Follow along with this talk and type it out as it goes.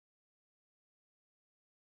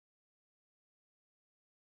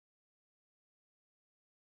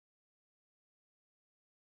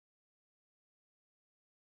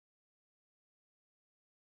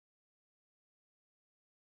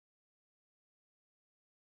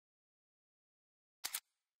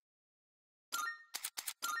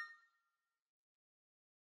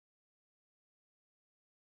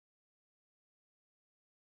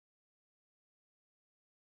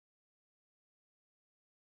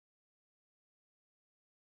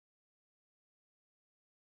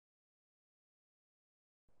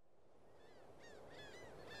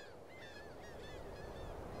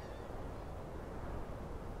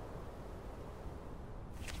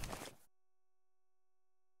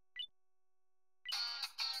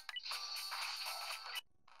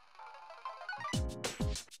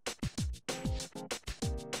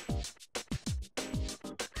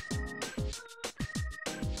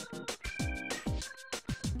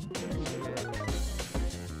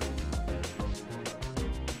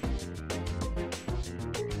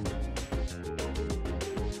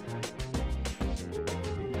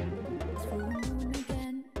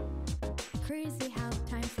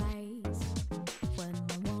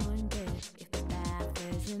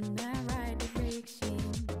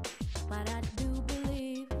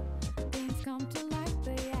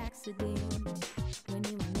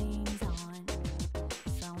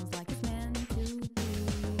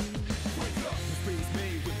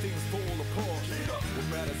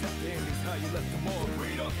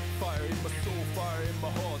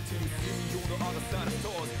모두 other side of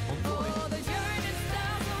doors. Oh, the journey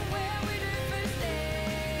starts from where we do first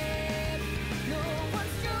step. No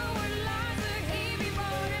one's sure what lies ahead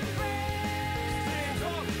before them friends. Stand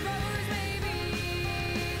up. Roads may be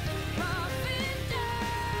rough and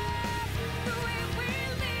tough, the way we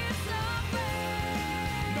live somewhere.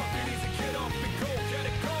 Nothing easy, get up and go, get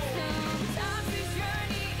it go. Sometimes this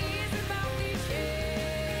journey is about the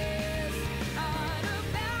chase, not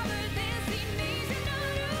about the destination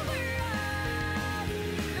of the world.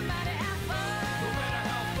 No matter how far, No matter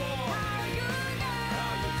how far, how you go,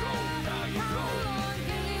 how you how go. long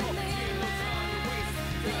can you Don't forget no time to waste.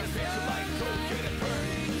 Gotta get your light, go get it burned.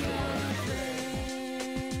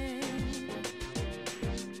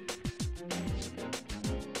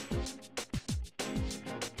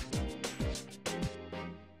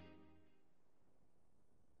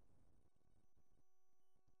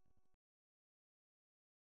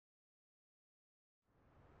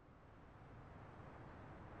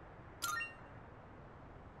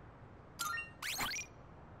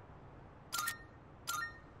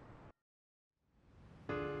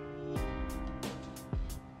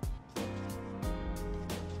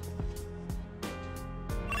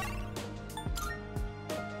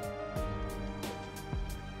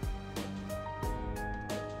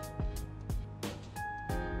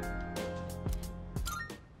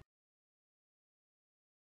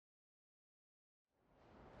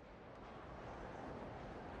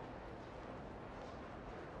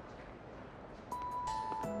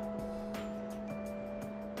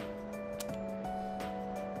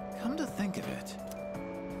 Come to think of it.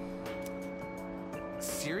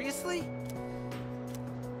 Seriously?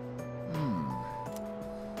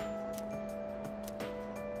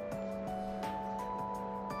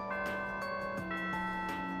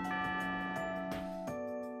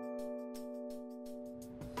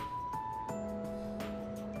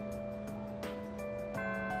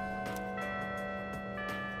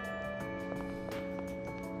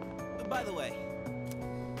 By the way,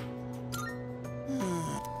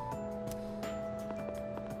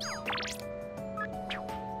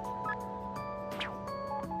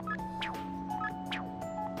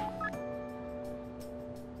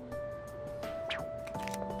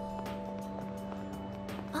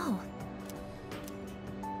 Oh.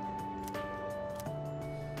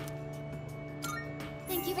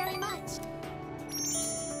 Thank you very much.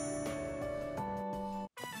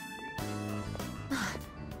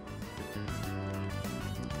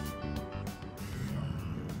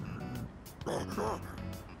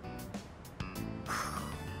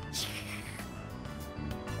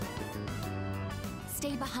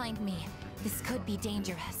 Stay behind me. This could be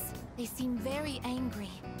dangerous. They seem very angry.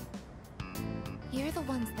 You're the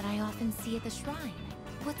ones that I often see at the shrine.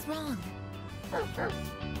 What's wrong?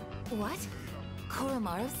 What?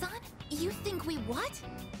 Koromaru-san? You think we what?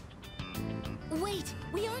 Wait,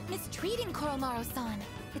 we aren't mistreating Koromaru-san.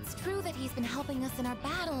 It's true that he's been helping us in our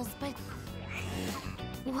battles, but...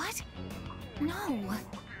 What? No.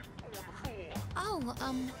 Oh,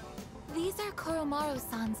 these are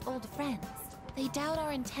Koromaru-san's old friends. They doubt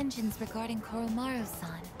our intentions regarding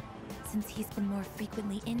Koromaru-san, since he's been more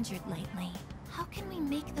frequently injured lately. How can we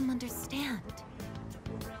make them understand?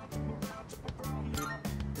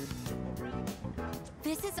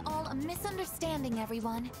 This is all a misunderstanding,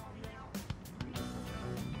 everyone.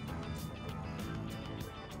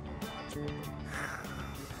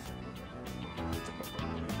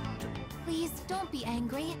 Please, don't be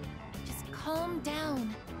angry. Just calm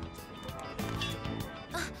down.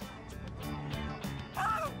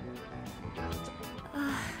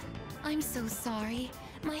 I'm so sorry.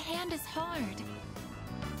 My hand is hard.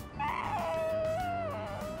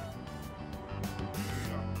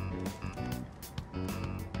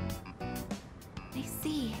 I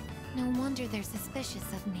see. No wonder they're suspicious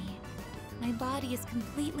of me. My body is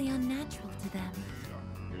completely unnatural to them.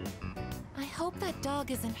 I hope that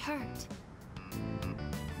dog isn't hurt.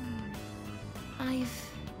 I've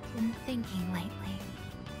been thinking lately.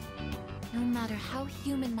 No matter how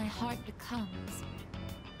human my heart becomes,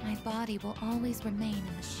 my body will always remain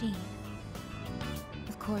a machine.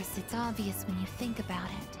 Of course, it's obvious when you think about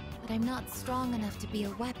it, but I'm not strong enough to be a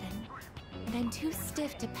weapon, and I'm too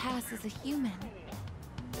stiff to pass as a human.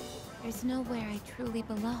 There's nowhere I truly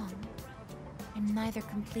belong. I'm neither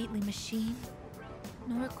completely machine,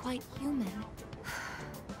 nor quite human.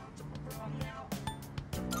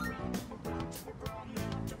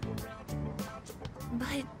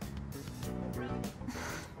 But...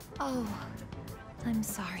 Oh, I'm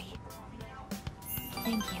sorry.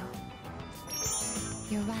 Thank you.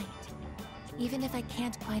 You're right. Even if I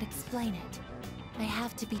can't quite explain it, I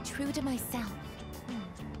have to be true to myself.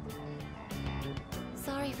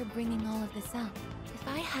 sorry for bringing all of this up. If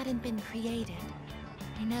I hadn't been created,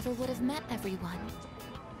 I never would have met everyone.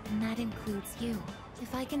 And that includes you.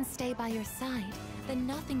 If I can stay by your side, then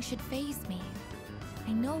nothing should faze me.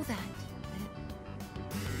 I know that.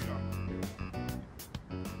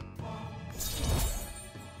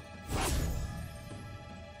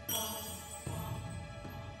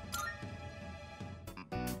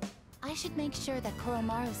 I should make sure that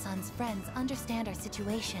Koromaru-san's friends understand our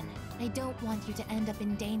situation. I don't want you to end up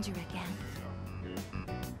in danger again.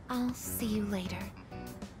 I'll see you later.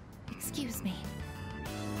 Excuse me.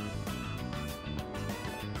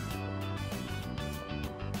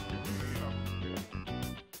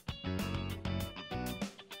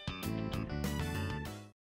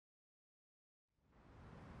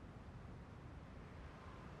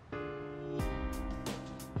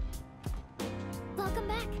 Welcome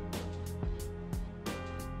back.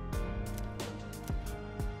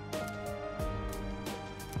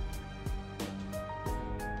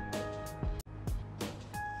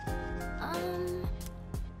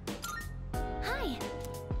 Hi.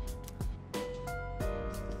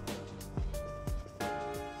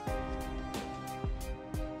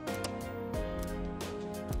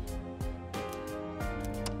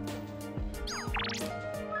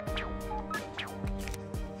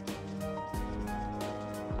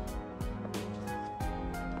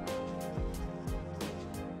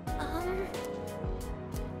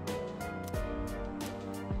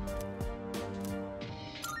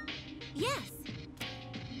 Yes.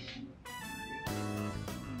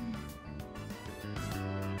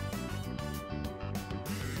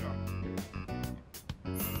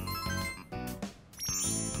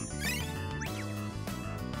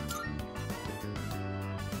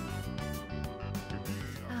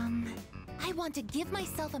 I want to give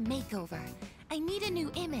myself a makeover. I need a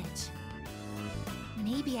new image.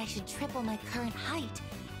 Maybe I should triple my current height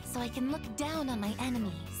so I can look down on my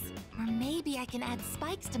enemies. Or maybe I can add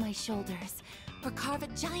spikes to my shoulders, or carve a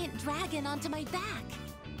giant dragon onto my back.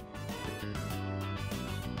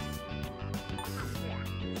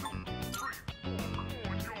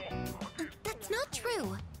 That's not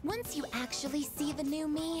true. Once you actually see the new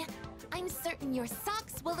me, I'm certain your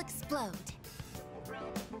socks will explode.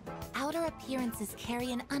 Outer appearances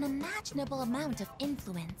carry an unimaginable amount of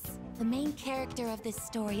influence. The main character of this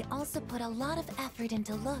story also put a lot of effort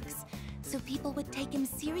into looks, so people would take him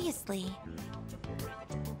seriously.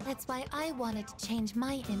 That's why I wanted to change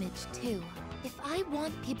my image too. If I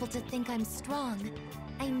want people to think I'm strong,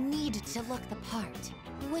 I need to look the part.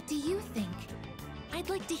 What do you think? I'd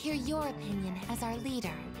like to hear your opinion as our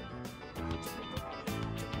leader.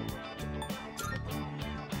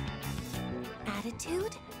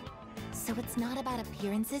 Attitude? So it's not about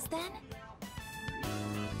appearances then?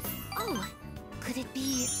 Oh, could it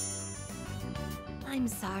be... I'm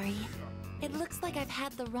sorry. It looks like I've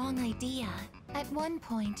had the wrong idea. At one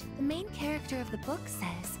point, the main character of the book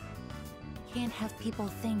says, "Can't have people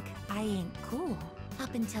think I ain't cool."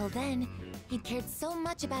 Up until then, he cared so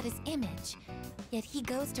much about his image, yet he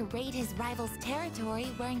goes to raid his rival's territory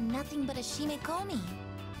wearing nothing but a shimekomi.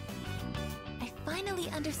 I finally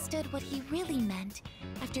understood what he really meant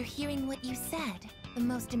after hearing what you said. The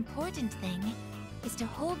most important thing is to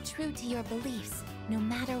hold true to your beliefs, no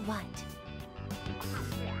matter what.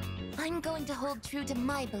 I'm going to hold true to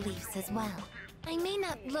my beliefs as well. I may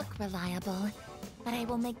not look reliable, but I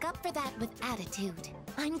will make up for that with attitude.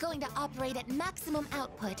 I'm going to operate at maximum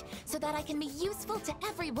output so that I can be useful to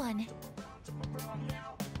everyone.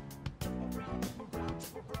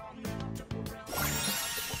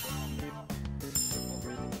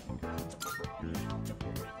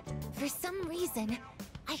 For some reason,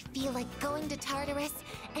 I feel like going to Tartarus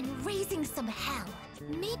and raising some hell.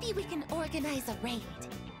 Maybe we can organize a raid.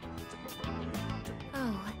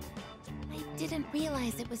 Oh, I didn't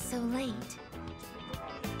realize it was so late.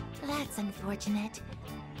 That's unfortunate.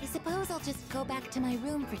 I suppose I'll just go back to my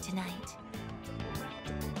room for tonight.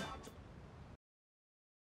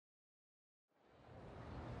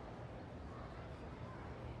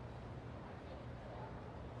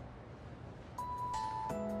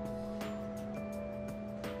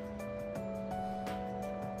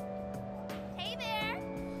 Hey there!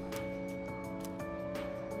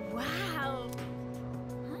 Wow!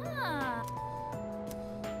 Huh.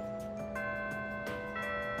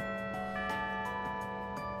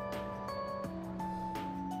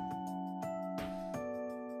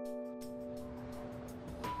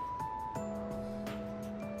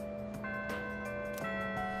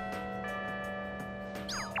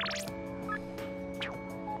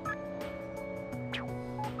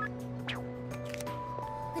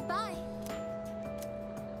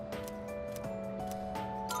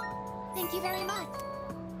 Thank you very much.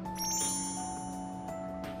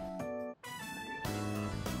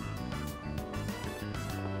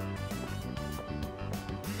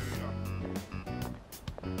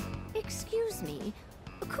 Excuse me,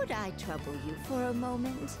 could I trouble you for a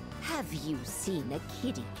moment? Have you seen a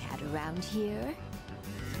kitty cat around here?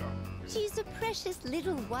 She's a precious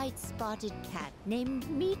little white spotted cat named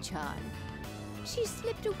Michan. She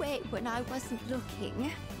slipped away when I wasn't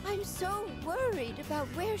looking. I'm so worried about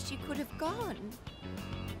where she could have gone.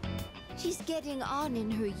 She's getting on in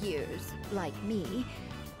her years, like me,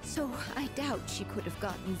 so I doubt she could have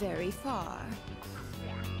gotten very far.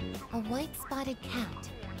 A white spotted cat.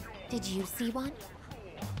 Did you see one?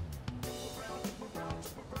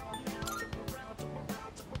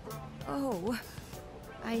 Oh,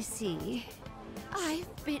 I see.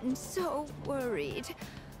 I've been so worried.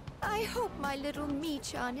 I hope my little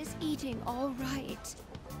Michan is eating all right.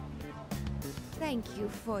 Thank you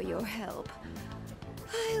for your help.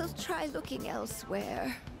 I'll try looking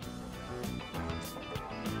elsewhere.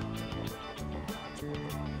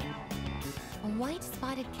 A white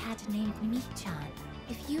spotted cat named Michan.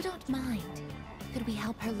 If you don't mind, could we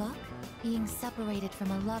help her look? Being separated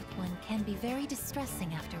from a loved one can be very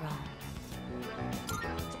distressing after all.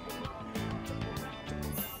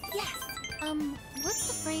 Yes! What's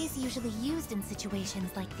the phrase usually used in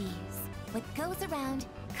situations like these? What goes around,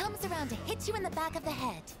 comes around to hit you in the back of the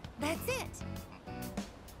head. That's it!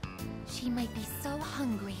 She might be so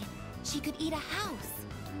hungry, she could eat a house.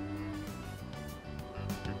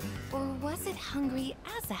 Or was it hungry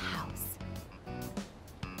as a house?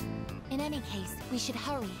 In any case, we should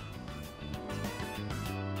hurry.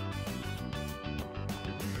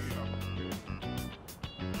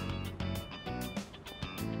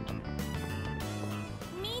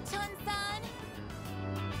 Michan-san!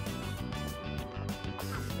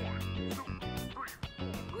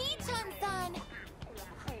 Michan-san!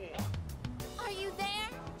 Are you there?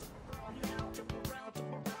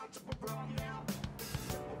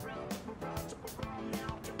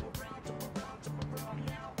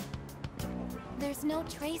 There's no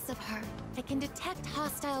trace of her. I can detect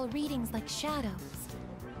hostile readings like shadows.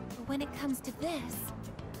 But when it comes to this,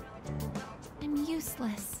 I'm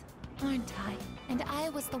useless, aren't I? And I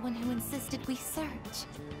was the one who insisted we search.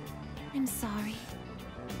 I'm sorry.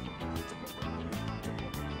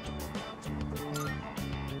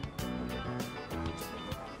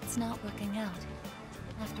 It's not working out.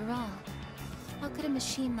 After all, how could a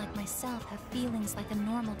machine like myself have feelings like a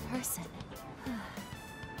normal person?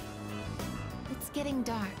 It's getting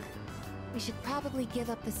dark. We should probably give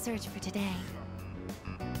up the search for today.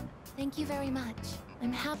 Thank you very much.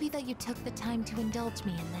 I'm happy that you took the time to indulge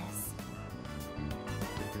me in this.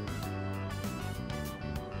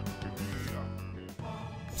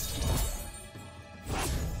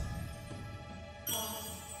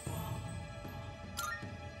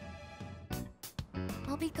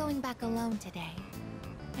 I'll be going back alone today.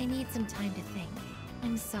 I need some time to think.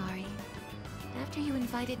 I'm sorry. After you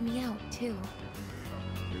invited me out, too.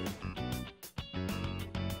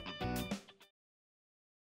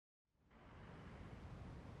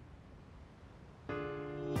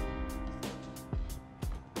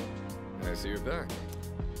 I see you're back.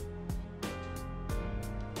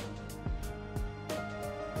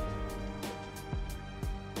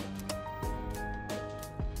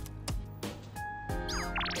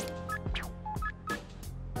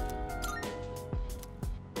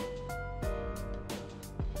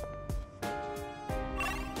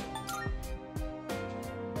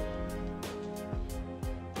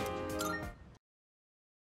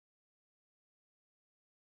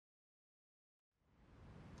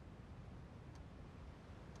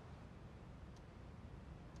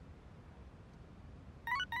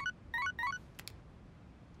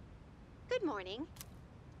 Good morning.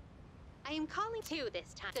 I am calling too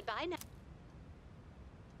this time. Goodbye now.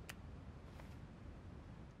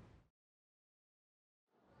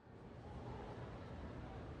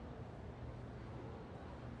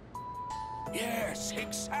 Yes,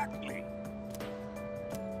 exactly.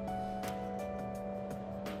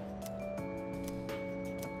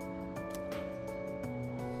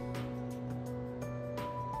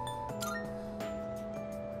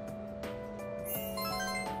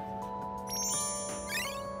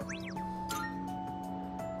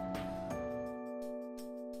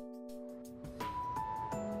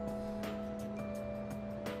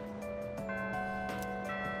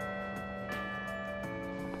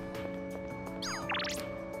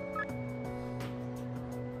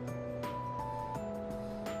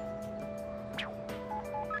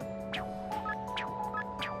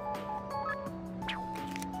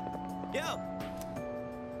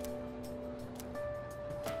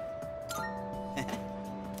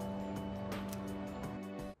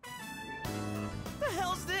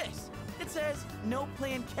 says no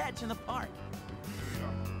playing catch in the park.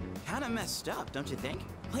 Kinda messed up, don't you think?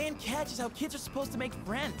 Playing catch is how kids are supposed to make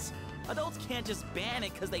friends. Adults can't just ban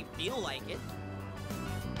it because they feel like it.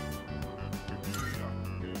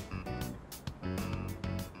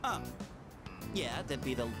 Oh. Yeah, that'd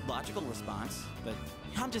be the logical response, but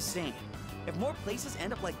I'm just saying, if more places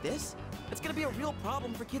end up like this, it's gonna be a real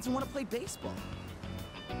problem for kids who want to play baseball.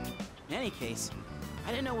 In any case,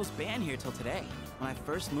 I didn't know it was banned here till today. When I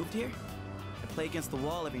first moved here, I play against the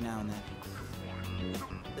wall every now and then.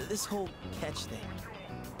 This whole catch thing,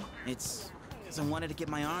 it's because I wanted to get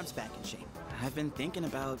my arms back in shape. I've been thinking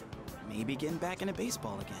about maybe getting back into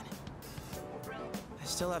baseball again. I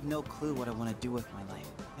still have no clue what I want to do with my life,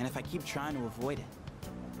 and if I keep trying to avoid it,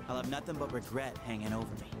 I'll have nothing but regret hanging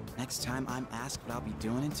over me. Next time I'm asked what I'll be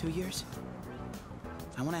doing in 2 years,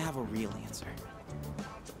 I want to have a real answer.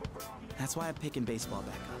 That's why I'm picking baseball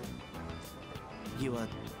back up. You,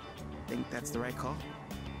 think that's the right call?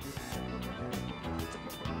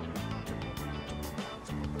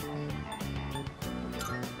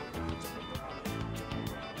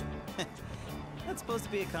 That's supposed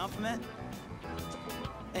to be a compliment?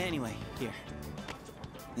 Anyway, here.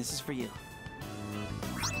 This is for you.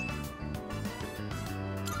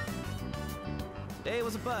 Today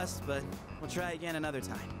was a bust, but we'll try again another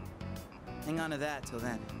time. Hang on to that till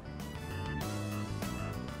then.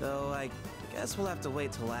 Though I guess we'll have to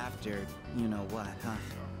wait till after you know what, huh?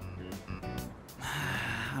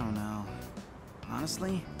 I don't know.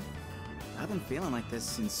 Honestly, I've been feeling like this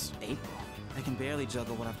since April. I can barely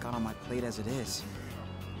juggle what I've got on my plate as it is.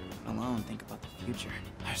 Let alone think about the future.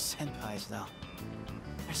 Our senpais, though.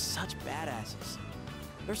 They're such badasses.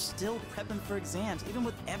 They're still prepping for exams, even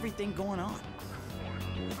with everything going on.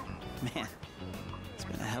 Man, it's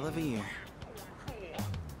been a hell of a year.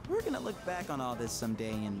 We're gonna look back on all this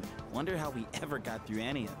someday and wonder how we ever got through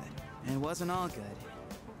any of it. And it wasn't all good.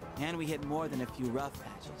 And we hit more than a few rough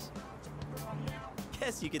patches.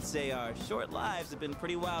 Guess you could say our short lives have been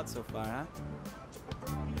pretty wild so far, huh?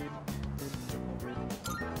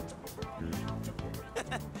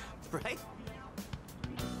 Right?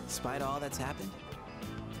 Despite all that's happened,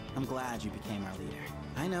 I'm glad you became our leader.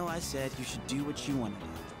 I know I said you should do what you want to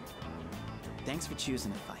do. Thanks for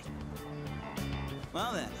choosing to fight.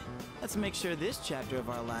 Well then, let's make sure this chapter of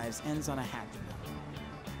our lives ends on a happy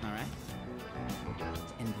note. All right?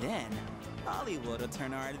 And then, Hollywood will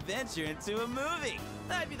turn our adventure into a movie.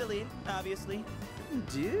 I'd be the lead, obviously.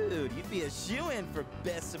 Dude, you'd be a shoo-in for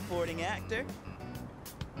Best Supporting Actor.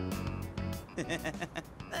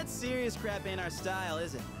 That serious crap ain't our style,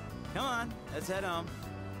 is it? Come on, let's head home.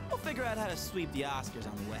 We'll figure out how to sweep the Oscars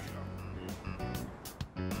on the way.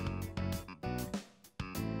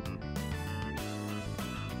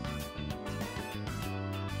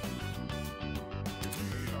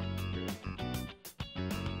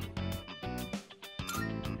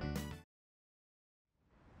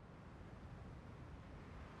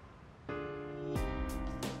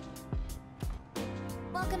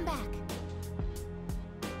 Welcome back.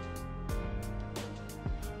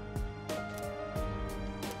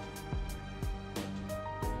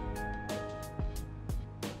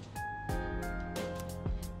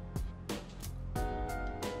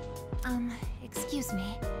 Excuse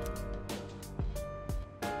me.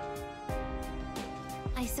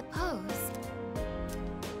 I suppose...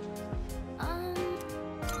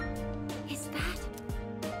 is that...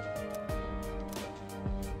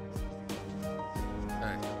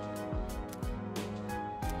 Hey.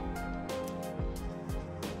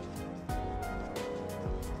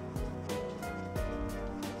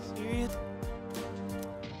 Serious?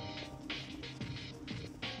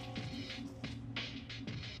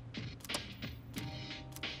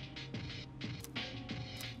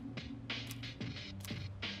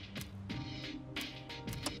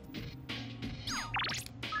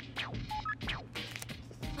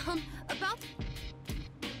 About...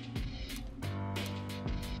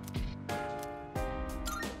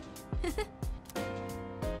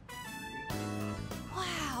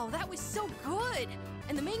 Wow, that was so good!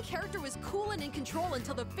 And the main character was cool and in control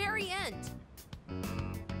until the very end.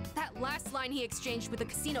 That last line he exchanged with the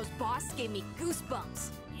casino's boss gave me goosebumps.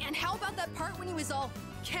 And how about that part when he was all,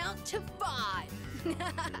 "Count to 5"?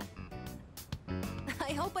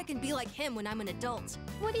 I hope I can be like him when I'm an adult.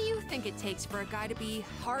 What do you think it takes for a guy to be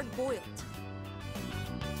hard-boiled?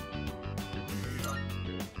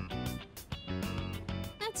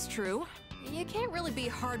 That's true. You can't really be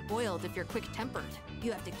hard-boiled if you're quick-tempered.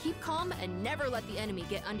 You have to keep calm and never let the enemy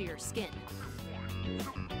get under your skin.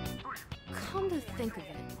 Come to think of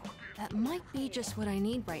it, that might be just what I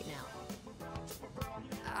need right now.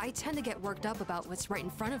 I tend to get worked up about what's right in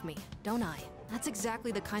front of me, don't I? That's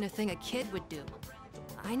exactly the kind of thing a kid would do.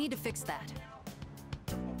 I need to fix that.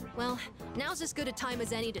 Well, now's as good a time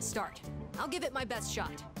as any to start. I'll give it my best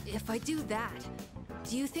shot. If I do that,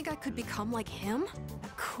 do you think I could become like him? A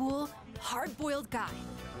cool, hard-boiled guy,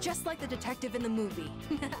 just like the detective in the movie.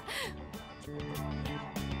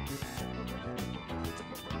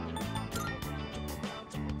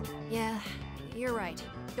 Yeah, you're right.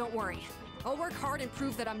 Don't worry. I'll work hard and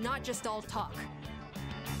prove that I'm not just all talk.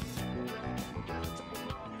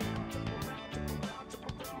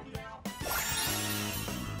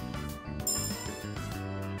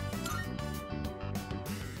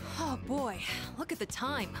 Oh boy, look at the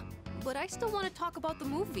time. But I still want to talk about the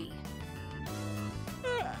movie.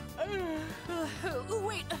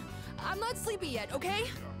 Wait, I'm not sleepy yet, okay?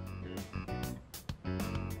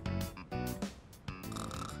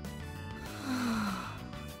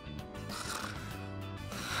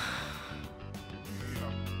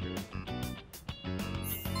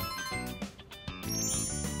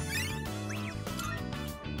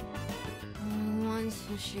 Once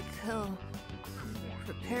she kill,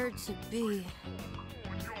 prepared to be.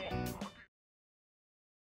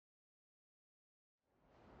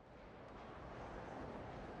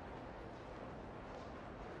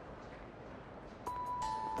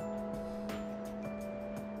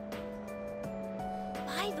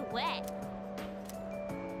 By the way.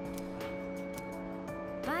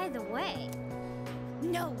 By the way.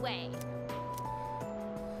 No way.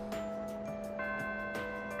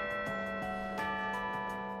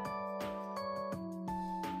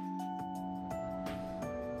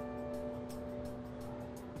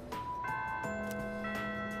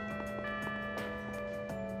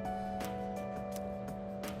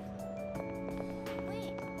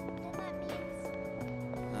 Wait, then that means...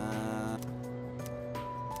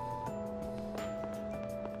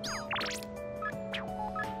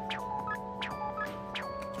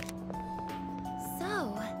 So...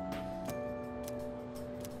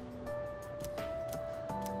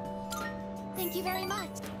 Thank you very much.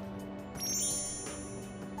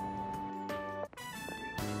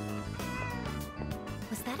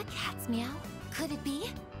 Was that a cat's meow? Could it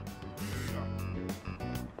be?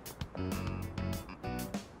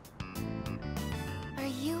 Are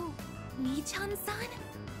you Mi-chan-san?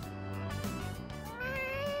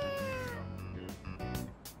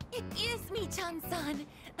 It is Mi-chan-san!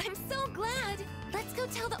 I'm so glad! Let's go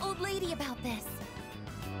tell the old lady about this.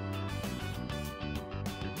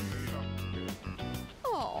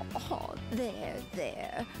 Oh,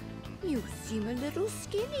 there. You seem a little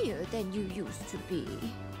skinnier than you used to be.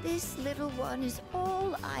 This little one is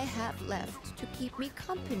all I have left to keep me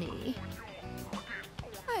company.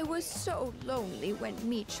 I was so lonely when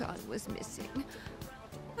Mi-chan was missing.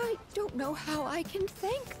 I don't know how I can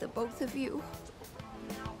thank the both of you.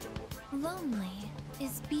 Lonely?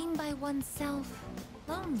 Is being by oneself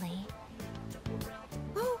lonely?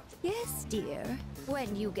 Oh, yes, dear.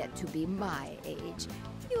 When you get to be my age,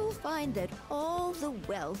 you'll find that all the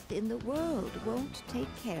wealth in the world won't take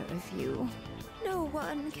care of you. No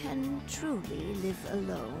one can truly live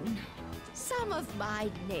alone. Some of my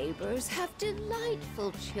neighbors have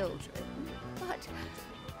delightful children, but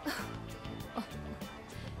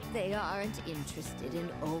they aren't interested in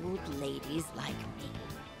old ladies like me.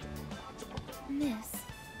 Miss,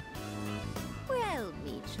 Well,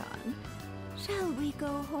 Mi-chan, shall we go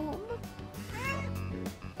home?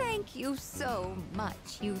 Thank you so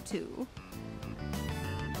much, you two.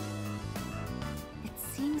 it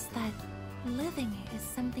seems that living is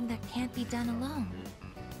something that can't be done alone.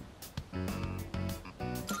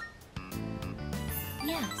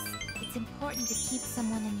 Yes, it's important to keep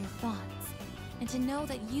someone in your thoughts, and to know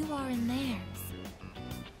that you are in theirs.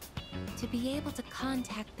 To be able to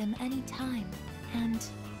contact them anytime, and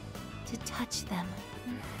to touch them.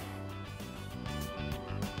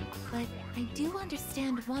 But I do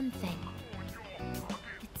understand one thing.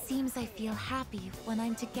 It seems I feel happy when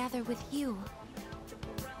I'm together with you.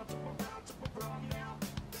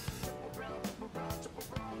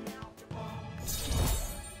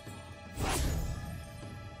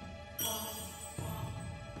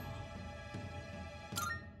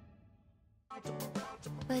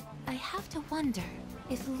 But I have to wonder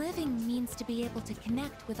if living means to be able to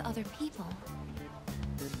connect with other people.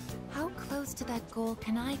 How close to that goal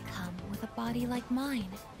can I come with a body like mine?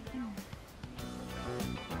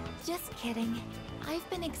 Just kidding. I've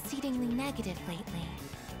been exceedingly negative lately.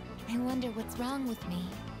 I wonder what's wrong with me.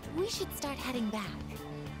 We should start heading back.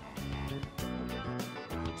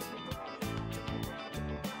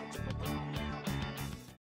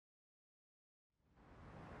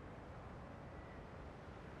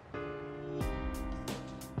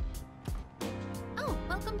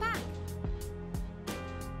 come back.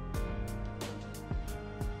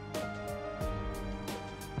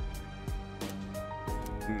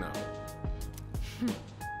 No.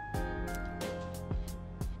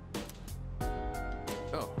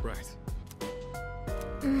 Oh, right.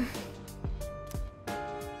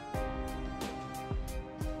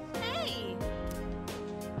 Hey!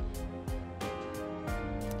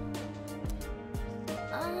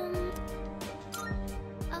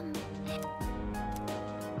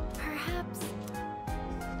 Perhaps.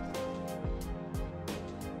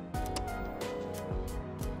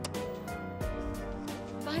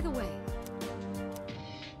 By the way,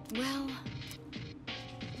 well,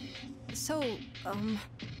 so,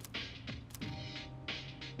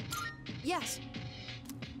 yes.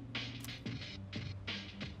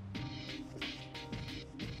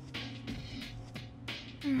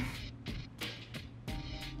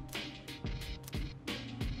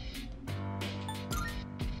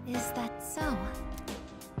 Is that so?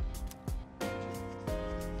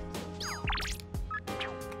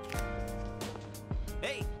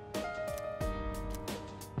 Hey!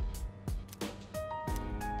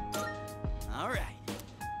 All right.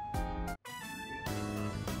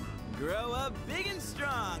 Grow up big and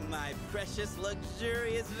strong, my precious,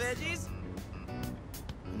 luxurious veggies.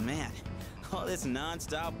 Man, all this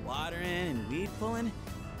non-stop watering and weed pulling,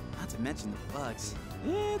 not to mention the bugs,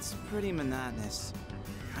 it's pretty monotonous.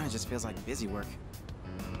 Kinda just feels like busy work.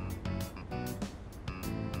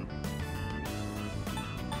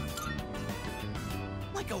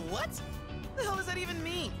 Like a what? The hell does that even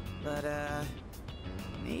mean? But,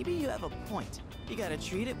 maybe you have a point. You gotta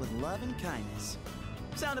treat it with love and kindness.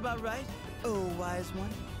 Sound about right? Oh, wise one.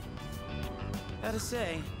 Gotta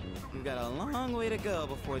say, we've got a long way to go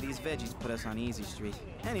before these veggies put us on Easy Street.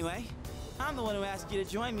 Anyway, I'm the one who asked you to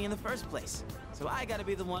join me in the first place, so I gotta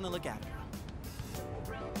be the one to look after them.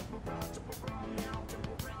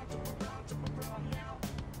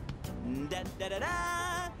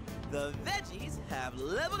 Da-da-da-da! The veggies have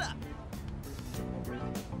leveled up!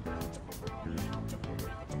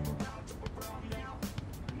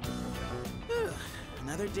 Whew,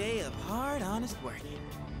 another day of hard, honest work.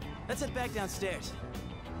 Let's head back downstairs.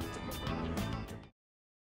 It's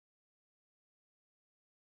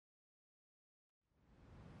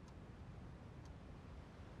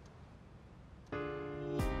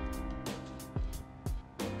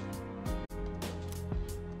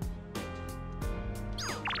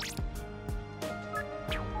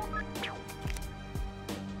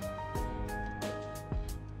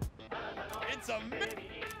a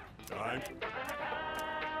time.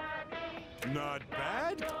 Not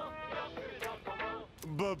bad.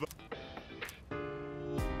 Bye-bye.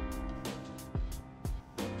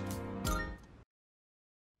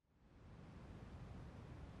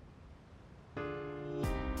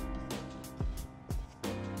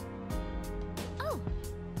 Oh,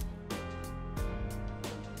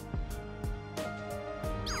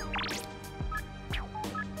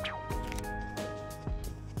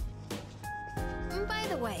 By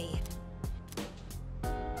the way,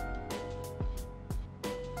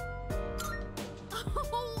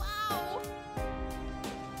 oh wow!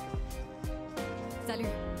 Salut.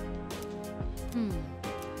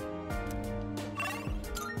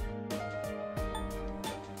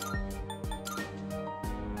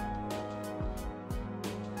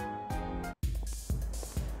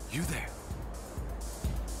 You there.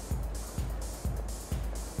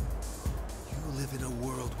 You live in a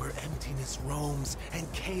world where emptiness roams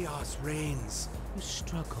and chaos reigns. You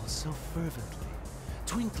struggle so fervently,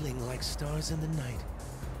 twinkling like stars in the night.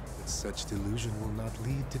 But such delusion will not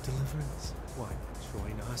lead to deliverance. Why not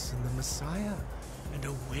join us in the Messiah and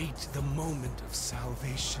await the moment of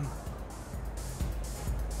salvation?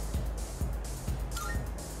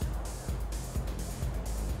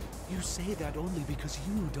 You say that only because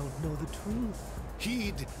you don't know the truth.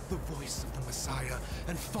 Heed the voice of the Messiah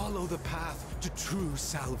and follow the path to true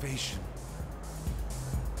salvation.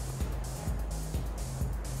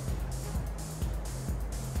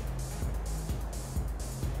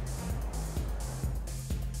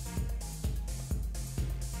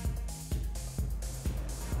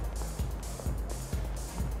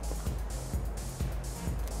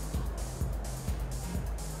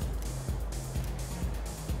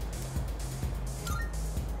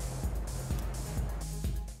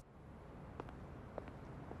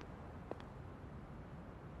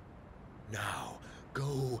 Now,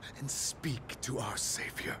 go and speak to our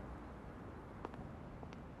Savior.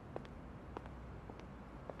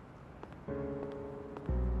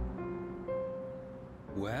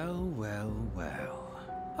 Well, well, well.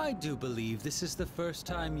 I do believe this is the first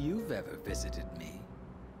time you've ever visited me.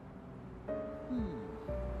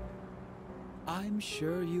 I'm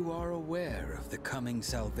sure you are aware of the coming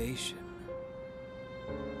salvation.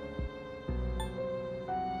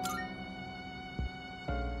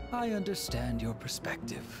 I understand your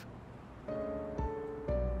perspective.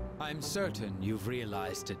 I'm certain you've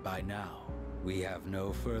realized it by now. We have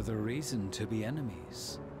no further reason to be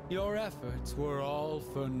enemies. Your efforts were all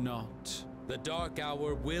for naught. The Dark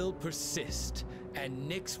Hour will persist, and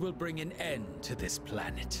Nyx will bring an end to this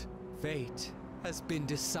planet. Fate has been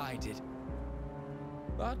decided.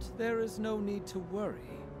 But there is no need to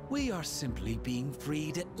worry. We are simply being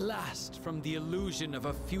freed at last from the illusion of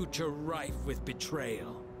a future rife with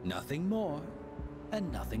betrayal. Nothing more,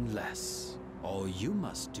 and nothing less. All you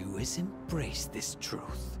must do is embrace this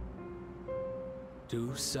truth.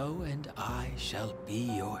 Do so, and I shall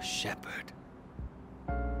be your shepherd.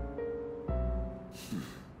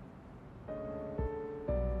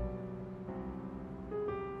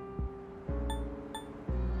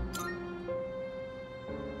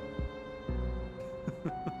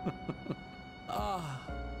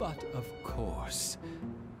 But of course,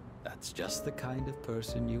 that's just the kind of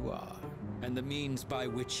person you are. And the means by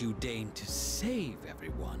which you deign to save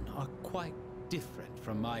everyone are quite different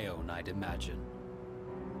from my own, I'd imagine.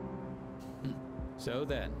 So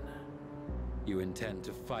then, you intend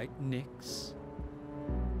to fight Nyx?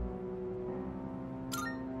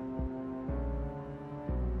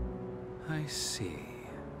 I see.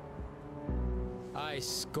 I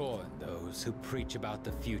scorn those who preach about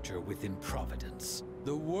the future with improvidence.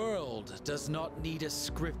 The world does not need a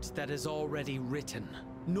script that is already written,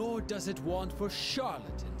 nor does it want for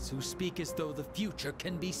charlatans who speak as though the future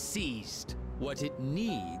can be seized. What it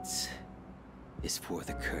needs is for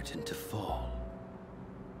the curtain to fall.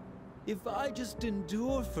 If I just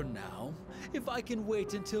endure for now, if I can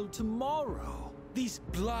wait until tomorrow, these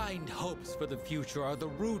blind hopes for the future are the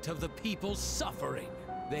root of the people's suffering.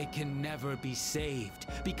 They can never be saved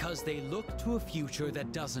because they look to a future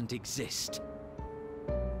that doesn't exist.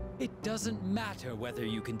 It doesn't matter whether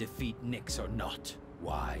you can defeat Nyx or not.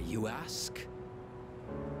 Why, you ask?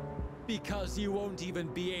 Because you won't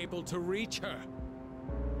even be able to reach her.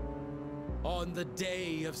 On the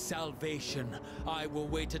day of salvation, I will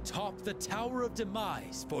wait atop the Tower of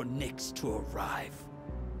Demise for Nyx to arrive.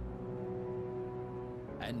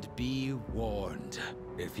 And be warned,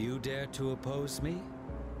 if you dare to oppose me,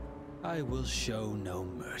 I will show no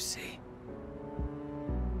mercy.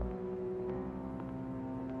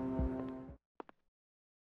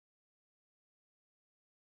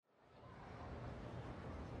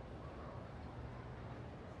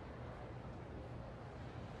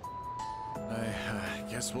 I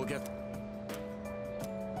guess we'll get...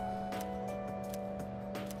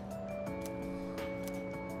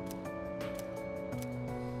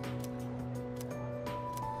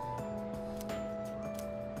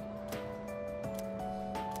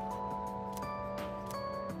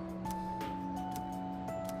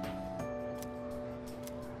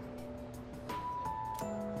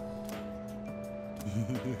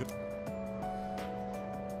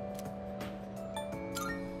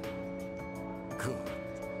 Good.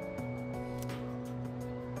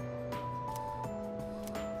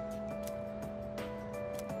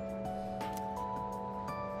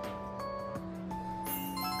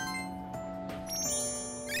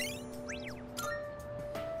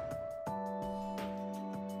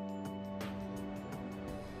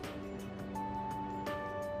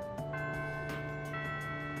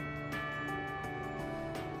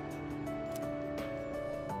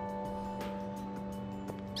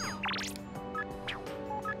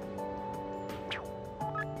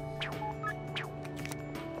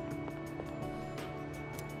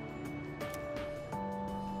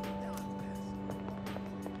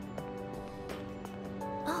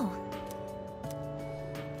 Oh.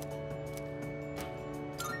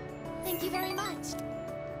 Thank you very much.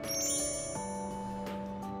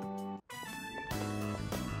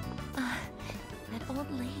 That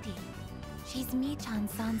old lady. She's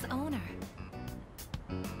Michan-san's owner.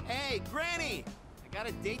 Hey, Granny! I got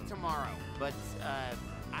a date tomorrow, but,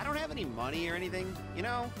 I don't have any money or anything, you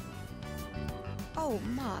know? Oh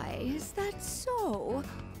my, is that so?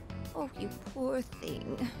 Oh, you poor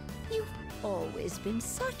thing. You've always been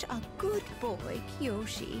such a good boy,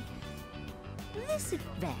 Kyoshi. This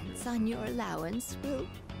advance on your allowance will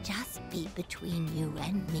just be between you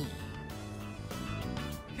and me.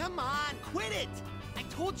 Come on, quit it! I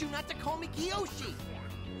told you not to call me Kiyoshi!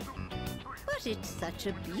 But it's such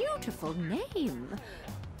a beautiful name.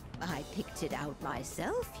 I picked it out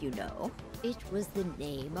myself, you know. It was the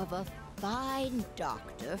name of a fine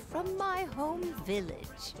doctor from my home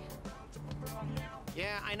village.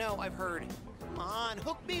 Yeah, I know, I've heard. Come on,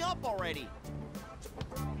 hook me up already!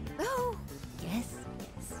 Oh, yes,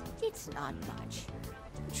 yes. It's not much.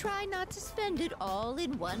 Try not to spend it all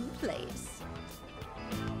in one place.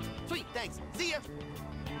 Sweet, thanks. See ya!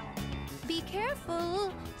 Be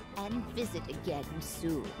careful, and visit again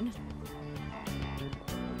soon.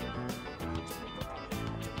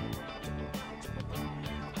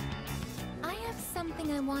 I have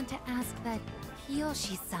something I want to ask that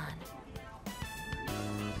Kiyoshi-san.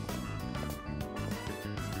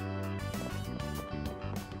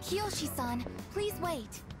 Kiyoshi-san, please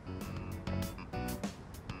wait.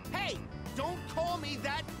 Hey! Don't call me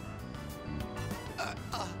that!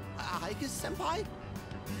 Aiga-senpai?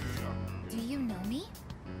 Do you know me?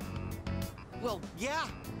 Well, yeah.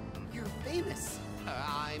 You're famous.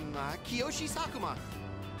 I'm Kiyoshi Sakuma.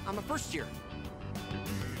 I'm a first year.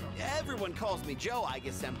 Everyone calls me Joe,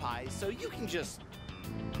 Aiga-senpai, so you can just...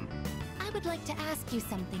 I would like to ask you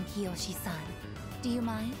something, Kiyoshi-san. Do you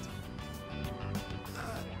mind?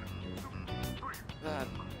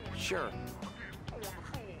 Sure.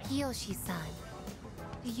 Kiyoshi-san,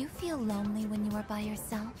 do you feel lonely when you are by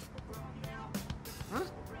yourself? Huh?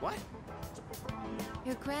 What?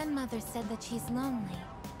 Your grandmother said that she's lonely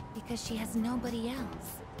because she has nobody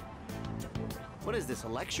else. What is this, a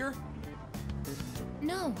lecture?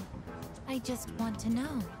 No, I just want to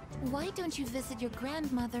know. Why don't you visit your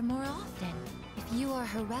grandmother more often? If you are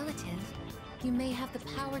her relative, you may have the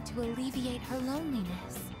power to alleviate her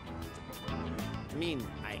loneliness. I mean,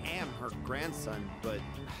 I am her grandson, but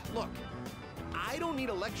look, I don't need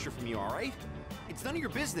a lecture from you, all right? It's none of your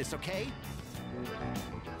business, okay?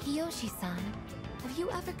 Kiyoshi-san, have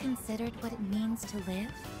you ever considered what it means to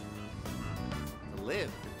live? To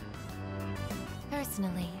live?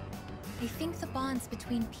 Personally, I think the bonds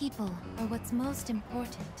between people are what's most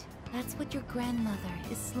important. That's what your grandmother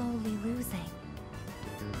is slowly losing.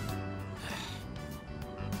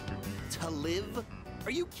 To live?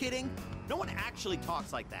 Are you kidding? No one actually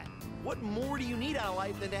talks like that. What more do you need out of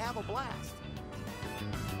life than to have a blast?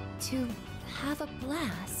 To have a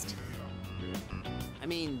blast? I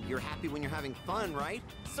mean, you're happy when you're having fun, right?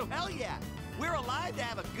 So hell yeah! We're alive to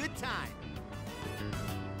have a good time!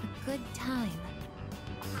 A good time.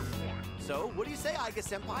 So, what do you say,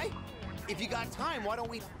 Aiga-senpai? If you got time, why don't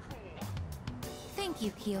we... Thank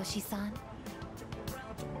you, Kiyoshi-san.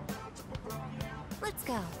 Let's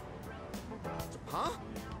go. Huh?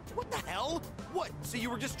 What the hell? What, so you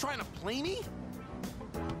were just trying to play me?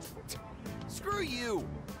 Screw you!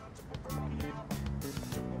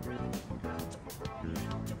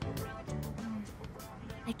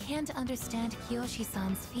 I can't understand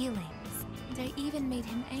Kiyoshi-san's feelings, and I even made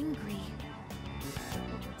him angry.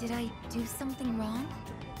 Did I do something wrong?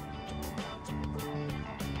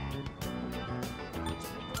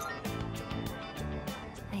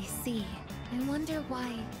 I see. I wonder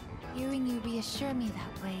why hearing you reassure me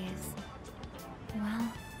that way is...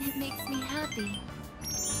 well, it makes me happy.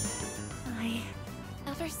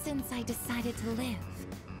 Ever since I decided to live,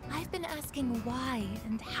 I've been asking why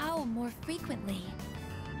and how more frequently.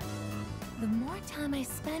 The more time I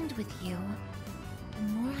spend with you,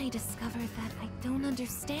 the more I discover that I don't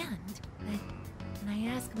understand. That when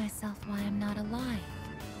I ask myself why I'm not alive,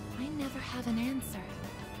 I never have an answer.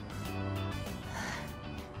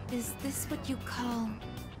 Is this what you call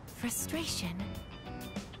frustration?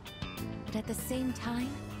 But at the same time,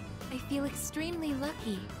 I feel extremely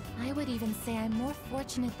lucky. I would even say I'm more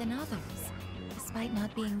fortunate than others, despite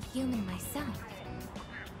not being human myself.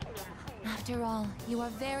 After all, you are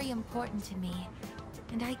very important to me,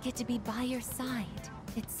 and I get to be by your side.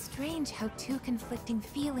 It's strange how two conflicting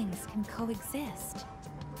feelings can coexist.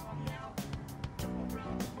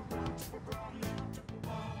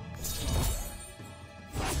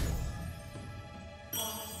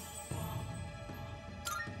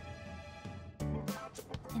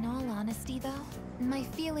 In all honesty, though, my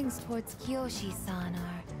feelings towards Kiyoshi-san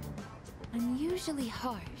are unusually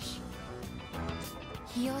harsh.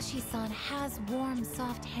 Kiyoshi-san has warm,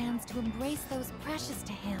 soft hands to embrace those precious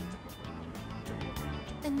to him.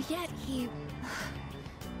 And yet he...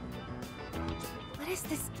 What is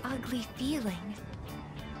this ugly feeling?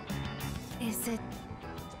 Is it...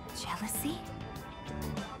 jealousy?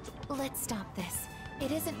 Let's stop this.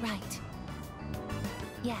 It isn't right.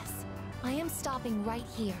 Yes, I am stopping right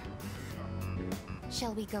here.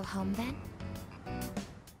 Shall we go home then?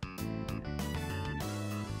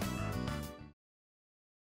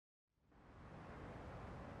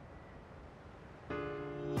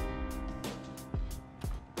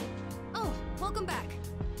 Oh, welcome back.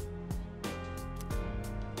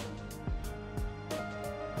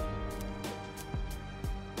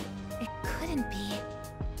 It couldn't be.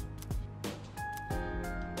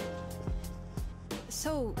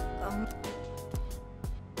 So, Oh,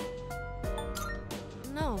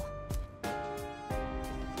 no.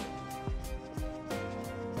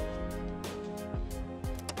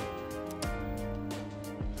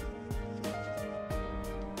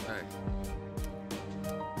 Hey.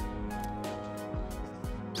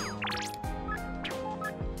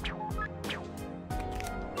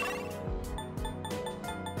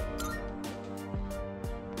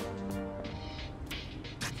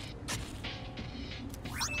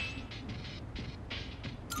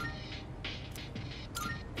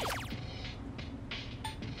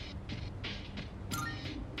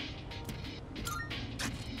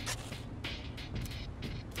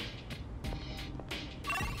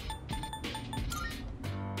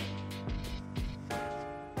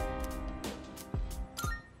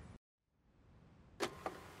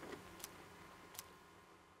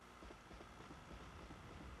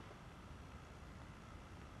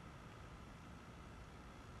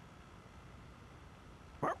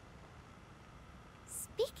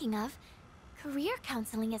 Speaking of, career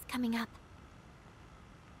counseling is coming up.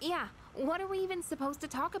 Yeah, what are we even supposed to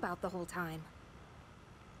talk about the whole time?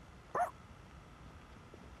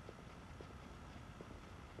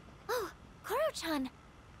 Oh, Koro-chan!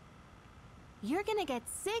 You're gonna get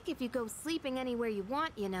sick if you go sleeping anywhere you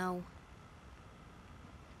want, you know.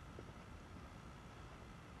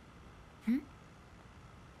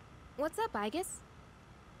 What's up, Igus?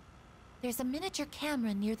 There's a miniature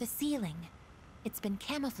camera near the ceiling. It's been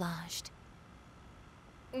camouflaged.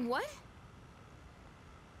 What?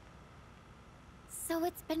 So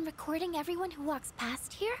it's been recording everyone who walks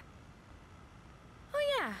past here?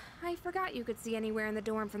 Oh yeah, I forgot you could see anywhere in the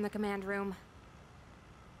dorm from the command room.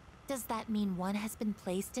 Does that mean one has been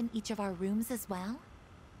placed in each of our rooms as well?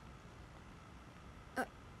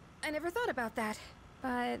 I never thought about that,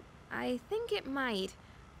 but I think it might.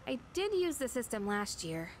 I did use the system last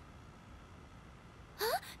year.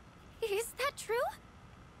 Huh? Is that true?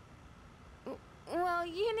 Well,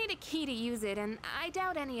 you need a key to use it, and I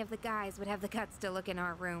doubt any of the guys would have the guts to look in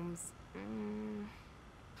our rooms.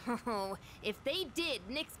 Oh, if they did,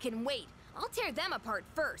 Nyx can wait. I'll tear them apart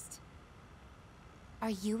first. Are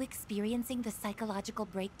you experiencing the psychological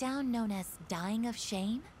breakdown known as dying of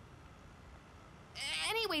shame?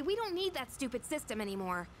 Anyway, we don't need that stupid system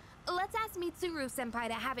anymore. Let's ask Mitsuru-senpai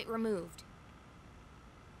to have it removed.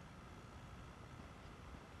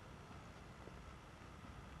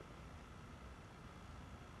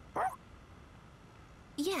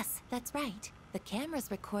 Yes, that's right. The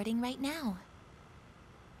camera's recording right now.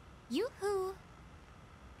 Yoo-hoo!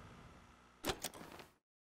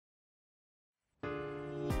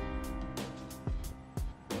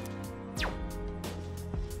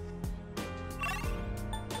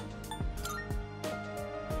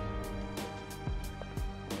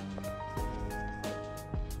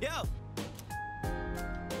 Yo!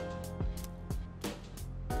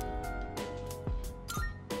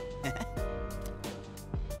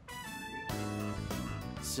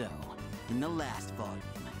 So, in the last volume,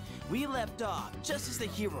 we left off just as the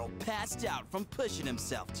hero passed out from pushing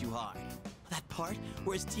himself too hard. That part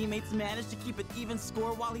where his teammates managed to keep an even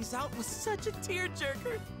score while he's out was such a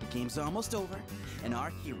tearjerker. The game's almost over, and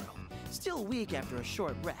our hero, still weak after a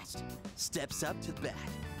short rest, steps up to the bat.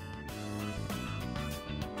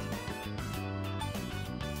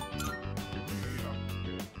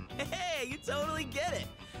 Hey, you totally get it.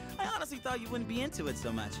 I honestly thought you wouldn't be into it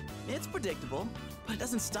so much. It's predictable, but it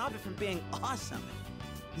doesn't stop it from being awesome.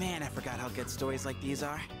 Man, I forgot how good stories like these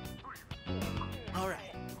are. All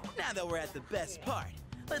right, now that we're at the best part,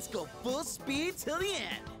 let's go full speed till the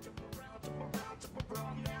end.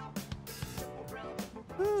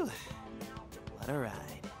 Whew, what a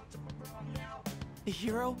ride. The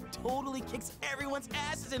hero totally kicks everyone's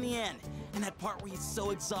asses in the end. And that part where he's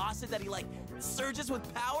so exhausted that he, like, surges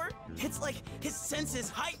with power, it's like his senses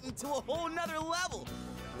heightened to a whole nother level.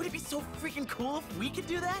 Would it be so freaking cool if we could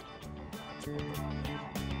do that?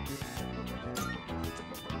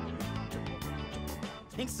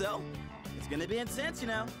 Think so. It's gonna be intense, you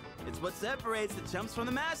know. It's what separates the chumps from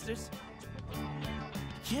the masters. You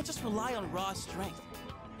can't just rely on raw strength.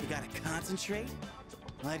 You gotta concentrate,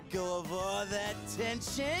 let go of all that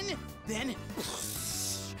tension, then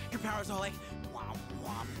your power's all like womp,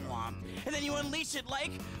 womp, womp. And then you unleash it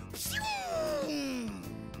like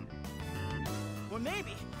or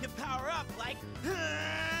maybe you power up like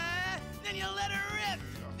then you let her rip.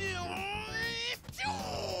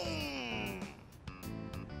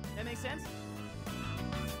 That makes sense?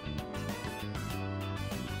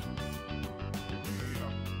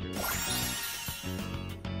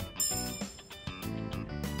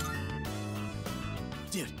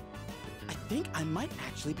 Dude, I think I might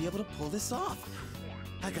actually be able to pull this off.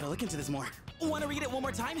 I gotta look into this more. Want to read it one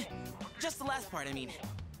more time? Just the last part, I mean.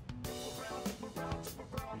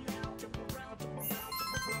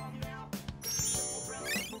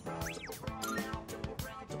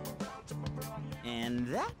 And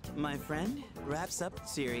that, my friend, wraps up the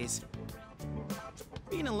series.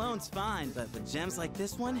 Being alone's fine, but with gems like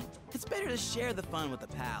this one, it's better to share the fun with a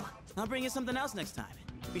pal. I'll bring you something else next time.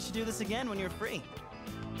 We should do this again when you're free.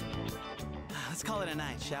 Let's call it a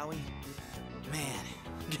night, shall we? Man,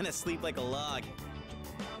 I'm gonna sleep like a log.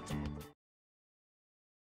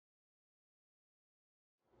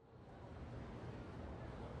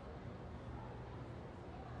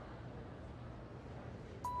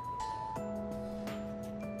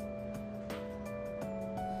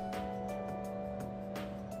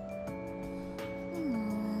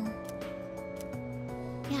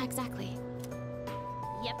 Yeah, exactly.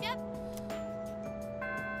 Yep.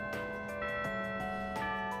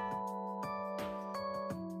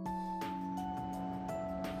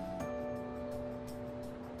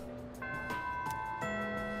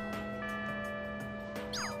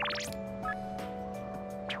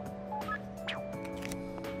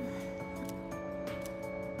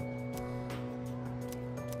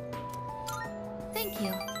 Thank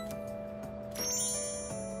you.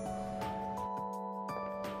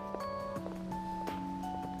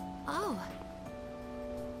 Oh.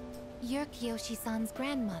 You're Kiyoshi-san's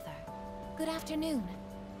grandmother. Good afternoon.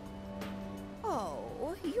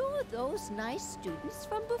 Oh, you're those nice students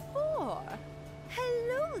from before.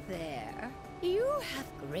 Hello there. You have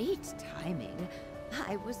great timing.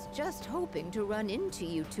 I was just hoping to run into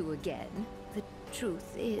you two again. The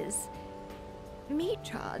truth is,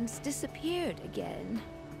 Michan's disappeared again.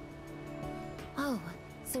 Oh,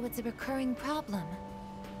 so it's a recurring problem.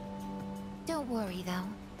 Don't worry, though.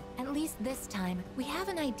 At least this time, we have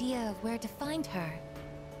an idea of where to find her.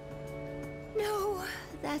 No,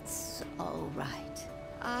 that's all right.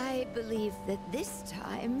 I believe that this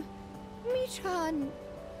time, Michan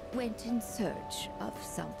went in search of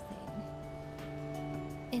something.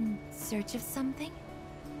 In search of something?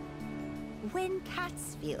 When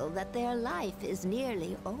cats feel that their life is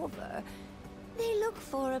nearly over, they look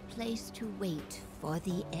for a place to wait for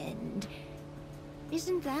the end.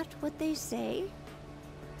 Isn't that what they say?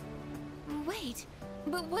 Wait,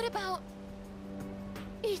 but what about...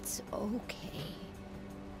 It's okay.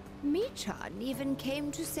 Michan even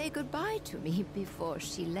came to say goodbye to me before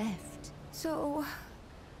she left. So...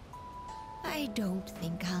 I don't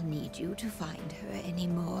think I'll need you to find her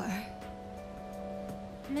anymore.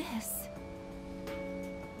 Miss...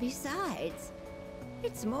 Besides,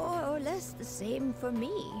 it's more or less the same for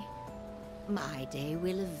me. My day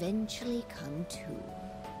will eventually come too.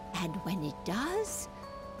 And when it does,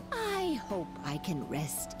 I hope I can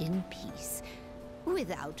rest in peace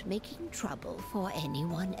without making trouble for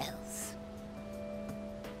anyone else.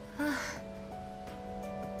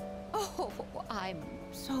 Oh, I'm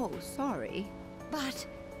so sorry. But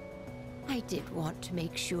I did want to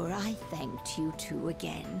make sure I thanked you two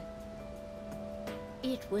again.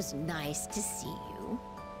 It was nice to see you.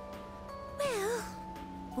 Well,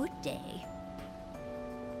 good day.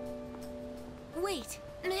 Wait,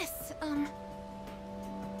 Miss,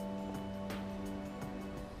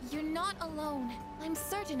 You're not alone. I'm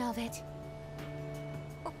certain of it.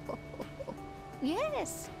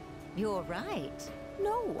 Yes, you're right.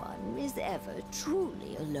 No one is ever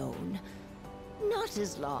truly alone. Not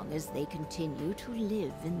as long as they continue to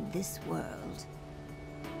live in this world.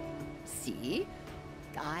 See?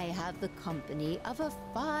 I have the company of a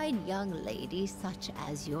fine young lady such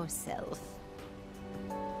as yourself.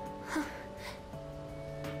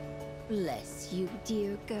 Bless you,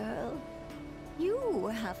 dear girl. You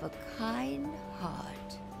have a kind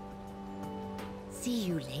heart. See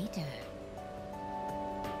you later.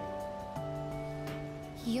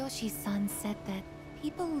 Kiyoshi-san said that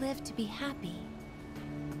people live to be happy.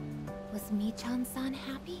 Was Michan-san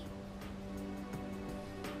happy?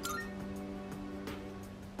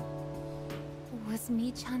 Was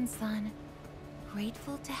Michan-san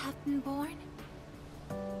grateful to have been born?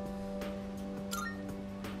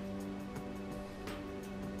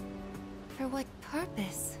 For what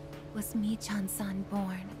purpose was Michan-san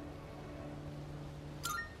born?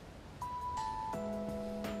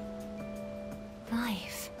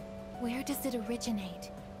 Life. Where does it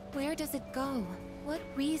originate? Where does it go? What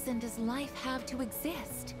reason does life have to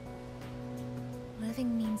exist?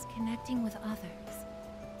 Living means connecting with others.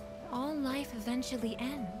 All life eventually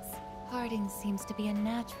ends. Parting seems to be a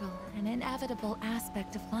natural and inevitable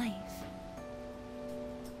aspect of life.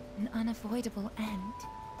 An unavoidable end.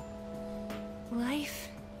 Life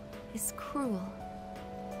is cruel.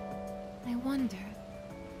 I wonder,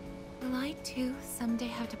 will I too someday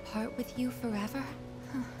have to part with you forever?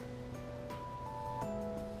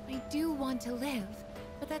 I do want to live,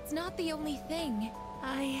 but that's not the only thing.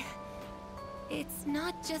 It's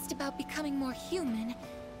not just about becoming more human.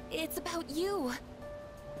 It's about you.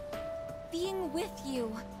 Being with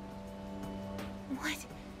you.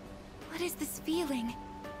 What is this feeling?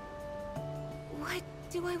 What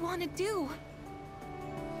do I want to do?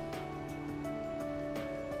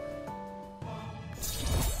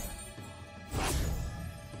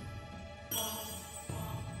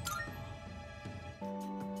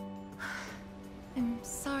 I'm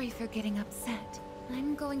sorry for getting upset.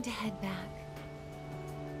 I'm going to head back.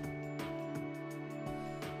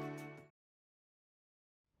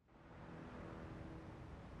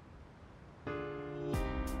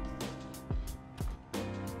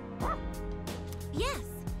 Yes.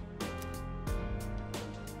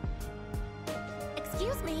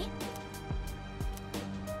 Excuse me.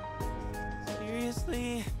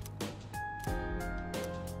 Seriously?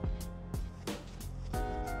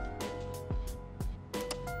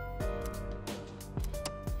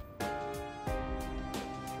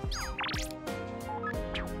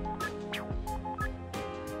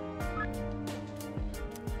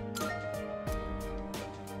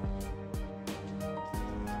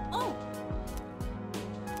 Oh!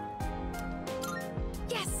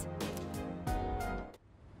 Yes!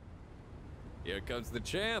 Here comes the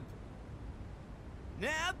champ.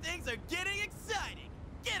 Now things are getting exciting!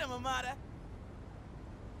 Get him, Amada!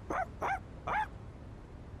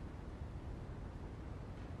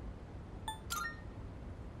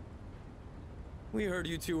 We heard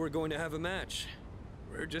you two were going to have a match.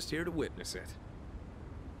 We're just here to witness it.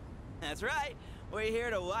 That's right. We're here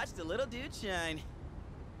to watch the little dude shine.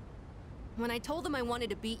 When I told them I wanted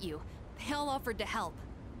to beat you, they all offered to help.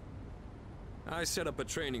 I set up a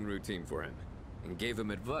training routine for him and gave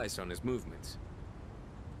him advice on his movements.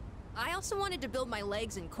 I also wanted to build my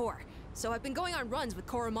legs and core, so I've been going on runs with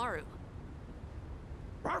Koromaru.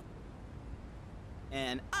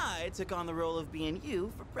 And I took on the role of being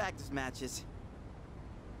you for practice matches.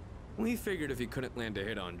 We figured if he couldn't land a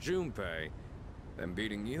hit on Junpei, then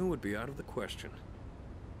beating you would be out of the question.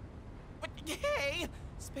 But hey!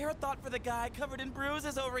 Spare a thought for the guy covered in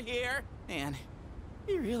bruises over here! Man,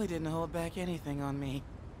 he really didn't hold back anything on me.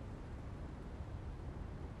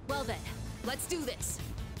 Well then, let's do this.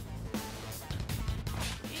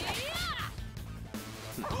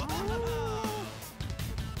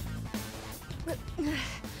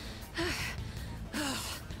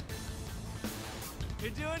 You're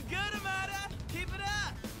doing good, Amada! Keep it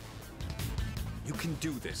up! You can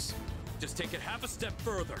do this. Just take it half a step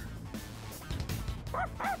further.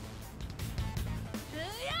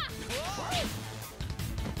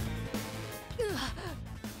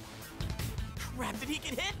 Crap, did he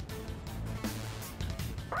get hit?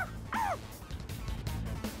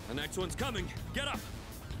 The next one's coming. Get up!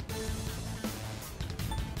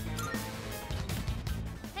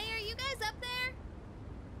 Hey, are you guys up there?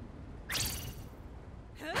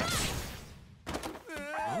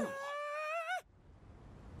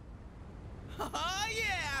 Oh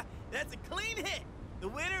yeah! That's a clean hit! The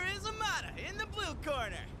winner is Amada in the blue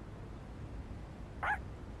corner!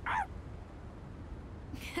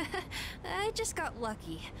 I just got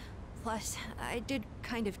lucky. Plus, I did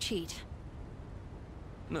kind of cheat.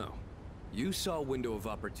 No. You saw a window of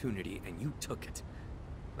opportunity and you took it.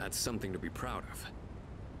 That's something to be proud of.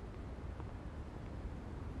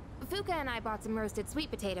 Fuka and I bought some roasted sweet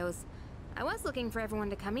potatoes. I was looking for everyone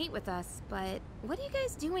to come eat with us, but what are you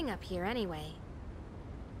guys doing up here anyway?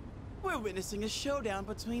 We're witnessing a showdown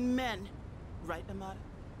between men. Right, Amada?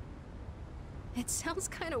 It sounds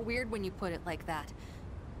kind of weird when you put it like that.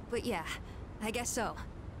 But yeah, I guess so.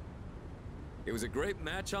 It was a great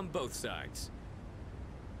match on both sides.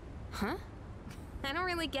 Huh? I don't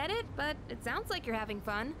really get it, but it sounds like you're having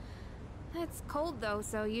fun. It's cold though,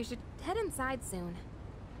 so you should head inside soon.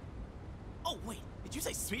 Oh wait, did you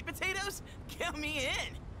say sweet potatoes? Count me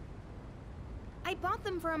in! I bought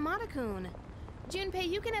them for Amada-kun. Junpei,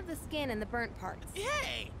 you can have the skin and the burnt parts.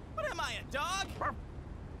 Hey! What am I, a dog?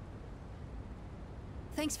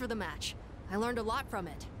 Thanks for the match. I learned a lot from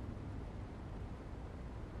it.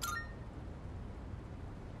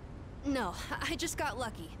 No, I just got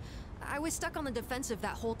lucky. I was stuck on the defensive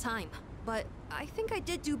that whole time, but I think I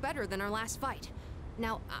did do better than our last fight.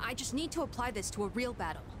 Now, I just need to apply this to a real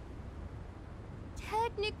battle.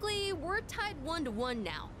 Technically, we're tied 1-1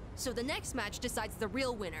 now, so the next match decides the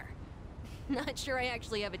real winner. Not sure I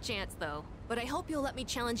actually have a chance, though, but I hope you'll let me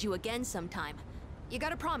challenge you again sometime. You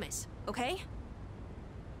gotta promise, okay?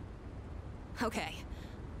 Okay.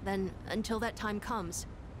 Then, until that time comes,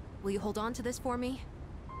 will you hold on to this for me?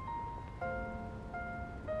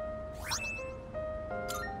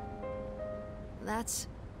 That's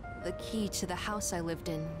the key to the house I lived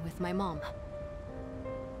in with my mom.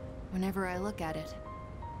 Whenever I look at it,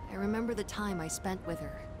 I remember the time I spent with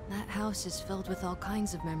her. That house is filled with all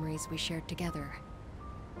kinds of memories we shared together.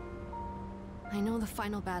 I know the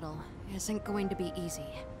final battle isn't going to be easy,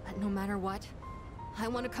 but no matter what, I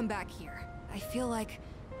want to come back here. I feel like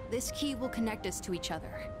this key will connect us to each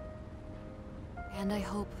other. And I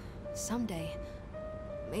hope, someday,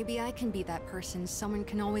 maybe I can be that person someone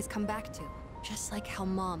can always come back to. Just like how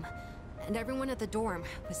Mom and everyone at the dorm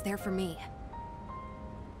was there for me.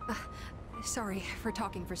 Sorry for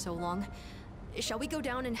talking for so long. Shall we go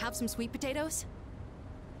down and have some sweet potatoes?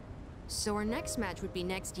 So our next match would be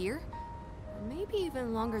next year? Or maybe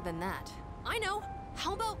even longer than that. I know!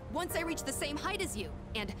 How about once I reach the same height as you?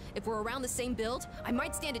 And if we're around the same build, I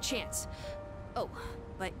might stand a chance. Oh,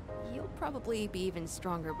 but you'll probably be even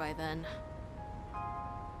stronger by then.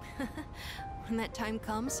 When that time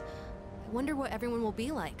comes, I wonder what everyone will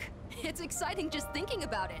be like. It's exciting just thinking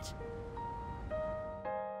about it.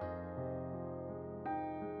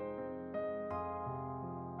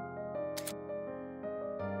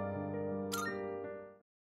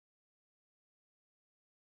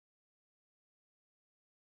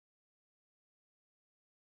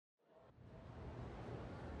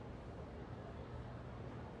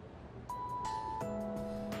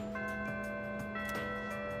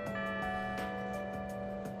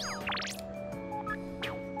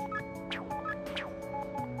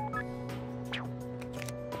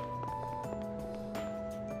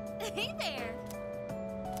 Hey there!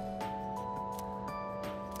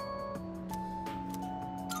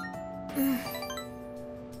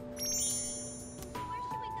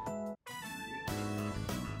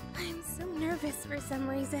 I'm so nervous for some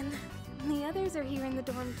reason. The others are here in the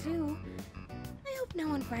dorm too. I hope no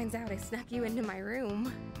one finds out I snuck you into my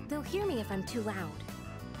room. They'll hear me if I'm too loud.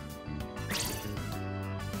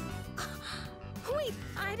 Wait,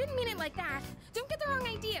 I didn't mean it like that. Don't get the wrong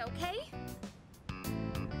idea, okay?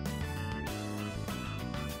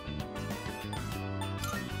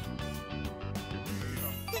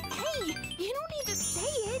 Hey, you don't need to say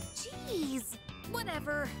it. Jeez.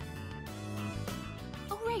 Whatever.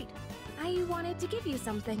 Oh, right. I wanted to give you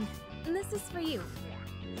something. This is for you.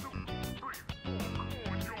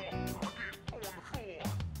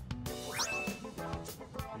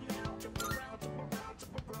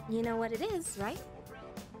 You know what it is, right?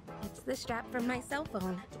 It's the strap from my cell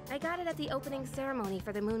phone. I got it at the opening ceremony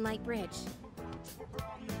for the Moonlight Bridge.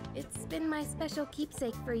 It's been my special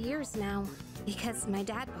keepsake for years now, because my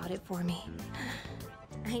dad bought it for me.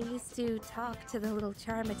 I used to talk to the little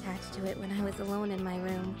charm attached to it when I was alone in my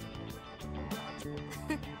room.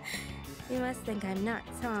 You must think I'm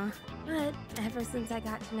nuts, huh? But ever since I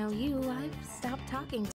got to know you, I've stopped talking